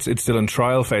 I know it's still in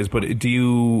trial phase, but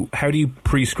how do you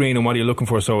pre-screen and what are you looking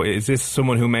for? So is this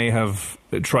someone who may have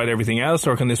tried everything else,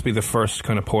 or can this be the first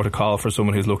kind of port of call for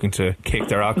someone who's looking to kick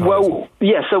their alcoholism? Well,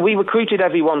 yeah, so we recruited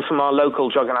everyone from our local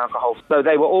drug and alcohol. So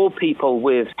they were all people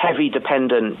with heavy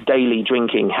dependent daily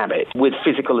drinking habits, with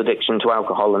physical addiction to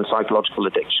alcohol and psychological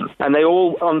addiction. And they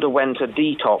all underwent a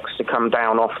detox to come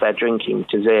down off their drinking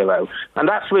to zero. And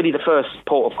that's really the first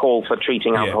port of call for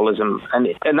treating alcoholism. And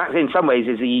that in some ways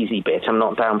is the easy bit. I'm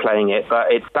not downplaying it, but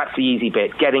that's the easy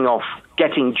bit.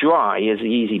 Getting dry is the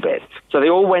easy bit. So they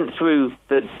all went through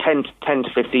the 10 to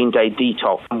 15-day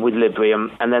detox with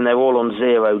Librium, and then they're all on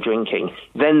zero drinking.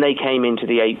 Then they came into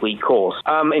the 8-week course.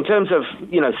 In terms of,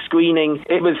 screening,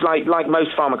 it was like most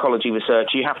pharmacology research,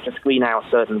 you have to screen out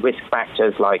certain risk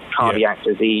factors like cardiac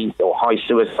disease or high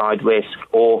suicide risk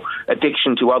or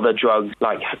addiction to other drugs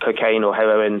like cocaine or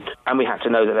heroin. And we had to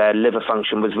know that their liver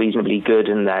function was reasonably good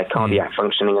and their cardiac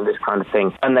functioning and this kind of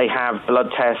thing. And they have blood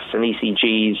tests and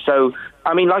ECGs. So,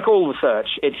 I mean, like all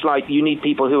research, it's like you need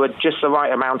people who are just the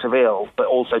right amount of ill, but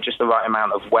also just the right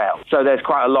amount of well. So there's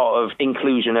quite a lot of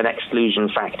inclusion and exclusion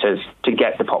factors to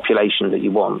get the population that you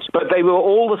want. But they were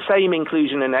all the same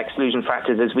inclusion and exclusion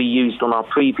factors as we used on our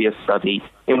previous study,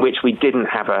 in which we didn't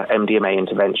have a MDMA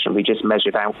intervention. We just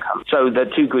measured outcome. So the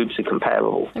two groups are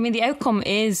comparable. I mean, the outcome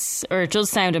is, or it does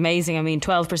sound amazing. I mean,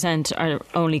 12% are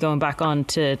only going back on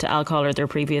to alcohol or their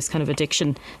previous kind of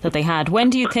addiction that they had. When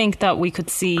do you think that we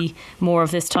could see more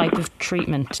of this type of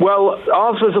treatment? Well,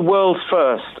 ours was a world's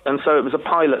first, and so it was a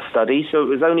pilot study. So it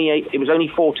was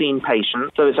only 14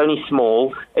 patients, so it's only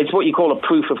small. It's what you call a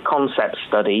proof of concept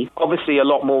study. Obviously, a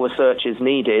lot more research is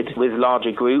needed with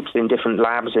larger groups in different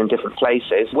labs in different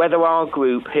places. Whether our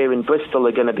group here in Bristol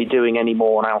are going to be doing any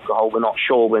more on alcohol, we're not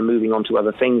sure. We're moving on to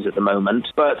other things at the moment.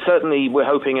 But certainly we're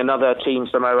hoping another team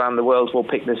somewhere around the world will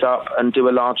pick this up and do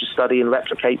a larger study and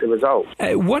replicate the results.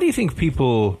 What do you think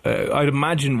people, I'd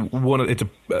imagine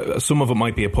some of it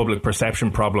might be a public perception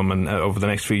problem, and over the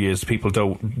next few years people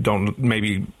don't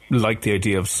maybe like the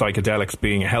idea of psychedelics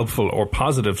being helpful or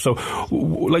positive. So,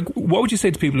 what would you say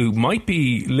to people who might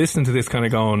be listening to this kind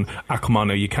of going, come on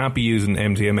now, you can't be using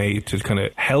MDMA to kind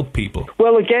of help people?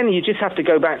 Well, again, you just have to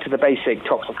go back to the basic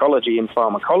toxicology and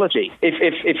pharmacology.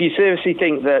 If you seriously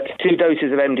think that 2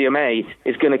 doses of MDMA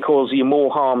is going to cause you more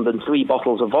harm than 3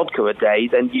 bottles of vodka a day,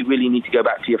 then you really need to go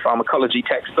back to your pharmacology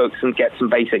textbooks and get some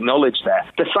basic knowledge there.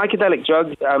 The psychedelic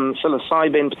drugs,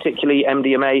 psilocybin, particularly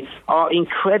MDMA, are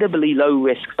incredibly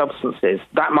low-risk substances.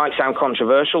 That might sound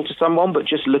controversial to someone, but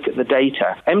just look at the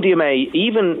data. MDMA,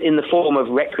 even in the form of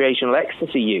recreational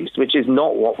ecstasy use, which is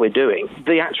not what we're doing,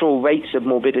 the actual rates of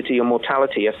morbidity and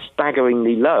mortality are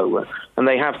staggeringly low, and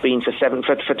they have been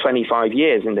for 25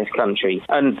 years in this country.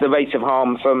 And the rates of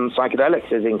harm from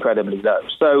psychedelics is incredibly low.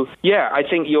 So, yeah, I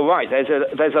think you're right.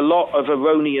 There's a lot of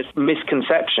erroneous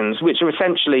misconceptions, which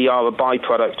essentially are a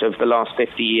byproduct of the last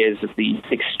 50 years of the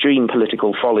extreme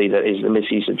political folly that is the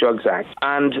Misuse of Drugs Act.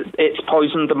 And it's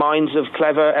poisoned the minds of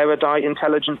clever, erudite,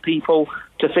 intelligent people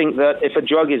to think that if a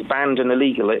drug is banned and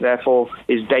illegal, it therefore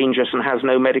is dangerous and has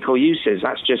no medical uses.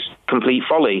 That's just complete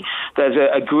folly. There's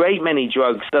a great many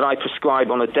drugs that I prescribe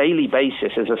on a daily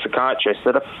basis as a psychiatrist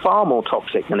that are far more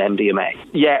toxic than MDMA,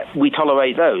 yet we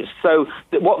tolerate those. So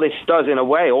what this does, in a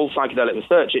way, all psychedelic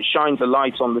research, it shines a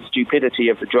light on the stupidity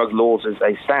of the drug laws as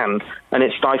they stand, and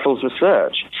it stifles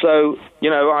research. So,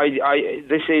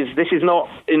 this is not,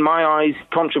 in my eyes,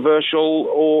 controversial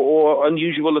or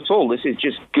unusual at all. This is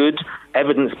just good,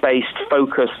 evidence-based,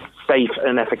 focused, safe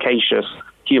and efficacious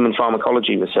human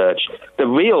pharmacology research. The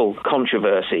real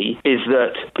controversy is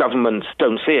that governments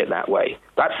don't see it that way.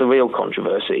 That's the real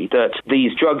controversy, that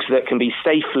these drugs that can be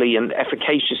safely and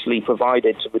efficaciously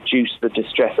provided to reduce the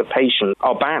distress of patients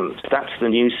are banned. That's the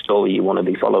news story you want to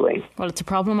be following. Well, it's a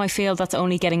problem, I feel, that's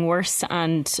only getting worse,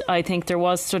 and I think there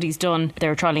was studies done. They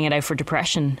were trialling it out for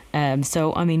depression.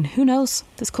 So, I mean, who knows?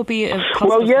 This could be a positive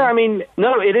Well, yeah, thing. I mean,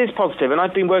 no, it is positive, and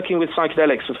I've been working with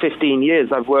psychedelics for 15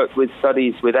 years. I've worked with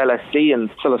studies with LSD and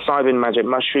psilocybin, magic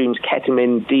mushrooms,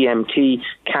 ketamine, DMT,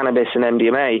 cannabis and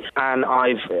MDMA, and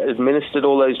I've administered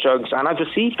all those drugs, and I've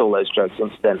received all those drugs,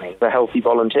 incidentally, as a healthy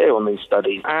volunteer on these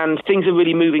studies. And things are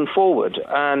really moving forward,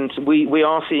 and we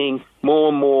are seeing more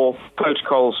and more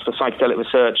protocols for psychedelic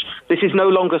research. This is no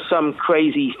longer some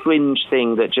crazy fringe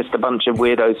thing that just a bunch of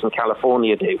weirdos from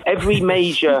California do. Every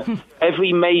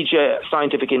major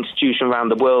scientific institution around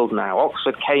the world now,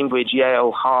 Oxford, Cambridge,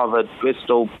 Yale, Harvard,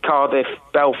 Bristol, Cardiff,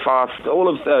 Belfast, all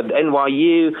of the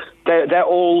NYU, they're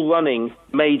all running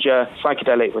major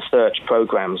psychedelic research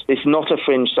programs. It's not a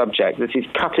fringe subject. This is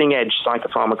cutting-edge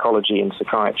psychopharmacology and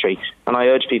psychiatry, and I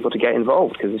urge people to get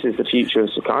involved because this is the future of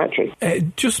psychiatry.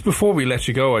 Just before we let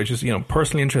you go, I just,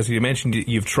 personally interested, you mentioned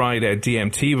you've tried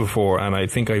DMT before, and I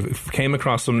think I came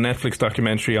across some Netflix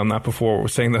documentary on that before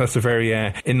saying that that's a very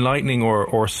enlightening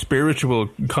or spiritual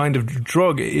kind of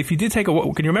drug. If you did take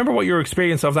can you remember what your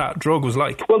experience of that drug was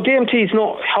like? Well, DMT is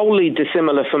not wholly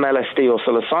dissimilar from LSD or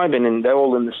psilocybin, and they're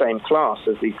all in the same class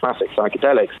as the classic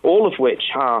psychedelics, all of which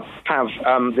have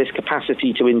this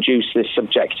capacity to induce this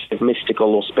subjective,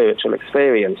 mystical or spiritual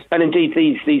experience. And indeed,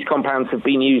 these compounds have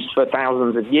been used for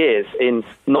thousands of years in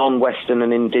non-Western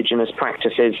and indigenous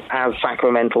practices as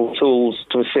sacramental tools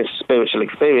to assist spiritual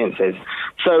experiences.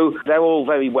 So they're all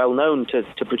very well known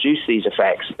to produce these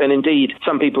effects. And indeed,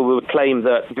 some people would claim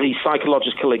that the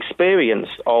psychological experience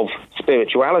of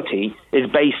spirituality is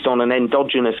based on an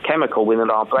endogenous chemical within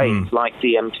our brains, like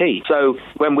DMT. So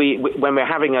when we're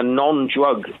having a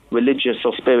non-drug religious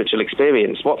or spiritual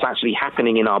experience, what's actually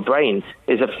happening in our brain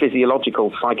is a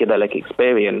physiological psychedelic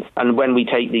experience. And when we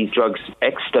take these drugs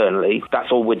externally,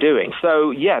 that's all we're doing.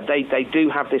 So yeah, they do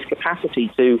have this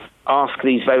capacity to ask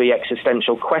these very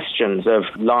existential questions of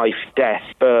life, death,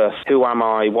 birth, who am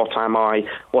I,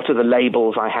 what are the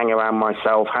labels I hang around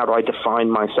myself, how do I define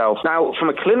myself? Now, from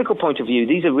a clinical point of view,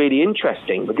 these are really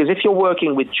interesting because if you're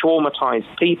working with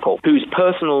traumatized people whose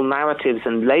personal narratives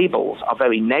and labels are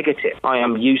very negative, I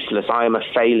am useless, I am a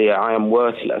failure, I am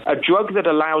worthless, a drug that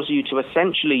allows you to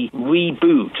essentially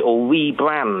reboot or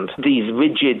rebrand these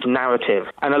rigid narratives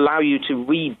and allow you to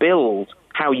rebuild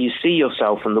how you see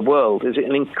yourself and the world is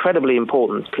an incredibly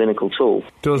important clinical tool.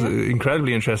 It does,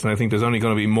 incredibly interesting. I think there's only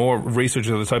going to be more research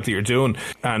of the type that you're doing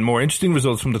and more interesting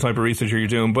results from the type of research you're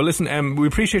doing. But listen, we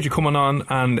appreciate you coming on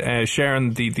and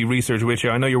sharing the research with you.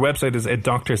 I know your website is at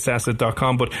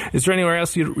drsessa.com, but is there anywhere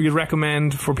else you'd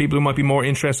recommend for people who might be more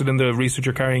interested in the research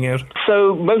you're carrying out?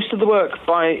 So most of the work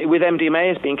with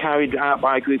MDMA is being carried out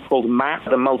by a group called MAP,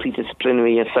 the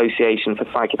Multidisciplinary Association for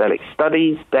Psychedelic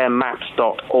Studies. They're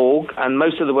maps.org, and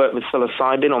most of the work with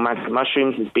psilocybin or magic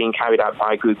mushrooms is being carried out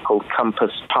by a group called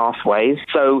Compass Pathways.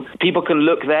 So people can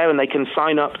look there and they can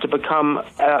sign up to become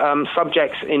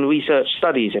subjects in research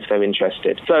studies if they're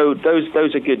interested. So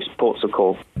those are good ports of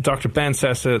call. Dr. Ben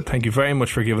Sessa, thank you very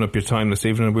much for giving up your time this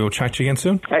evening, and we will chat to you again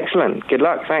soon. Excellent. Good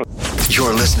luck. Thanks.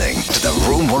 You're listening to the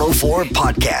Room 104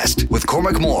 podcast with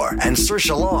Cormac Moore and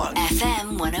Saoirse Long.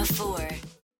 FM 104.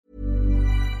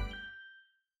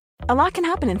 A lot can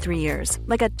happen in 3 years,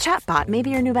 like a chatbot may be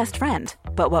your new best friend.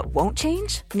 But what won't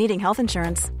change? Needing health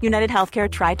insurance. United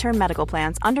Healthcare Tri-Term Medical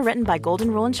Plans, underwritten by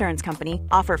Golden Rule Insurance Company,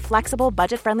 offer flexible,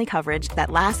 budget-friendly coverage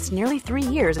that lasts nearly 3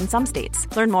 years in some states.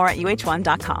 Learn more at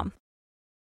uh1.com.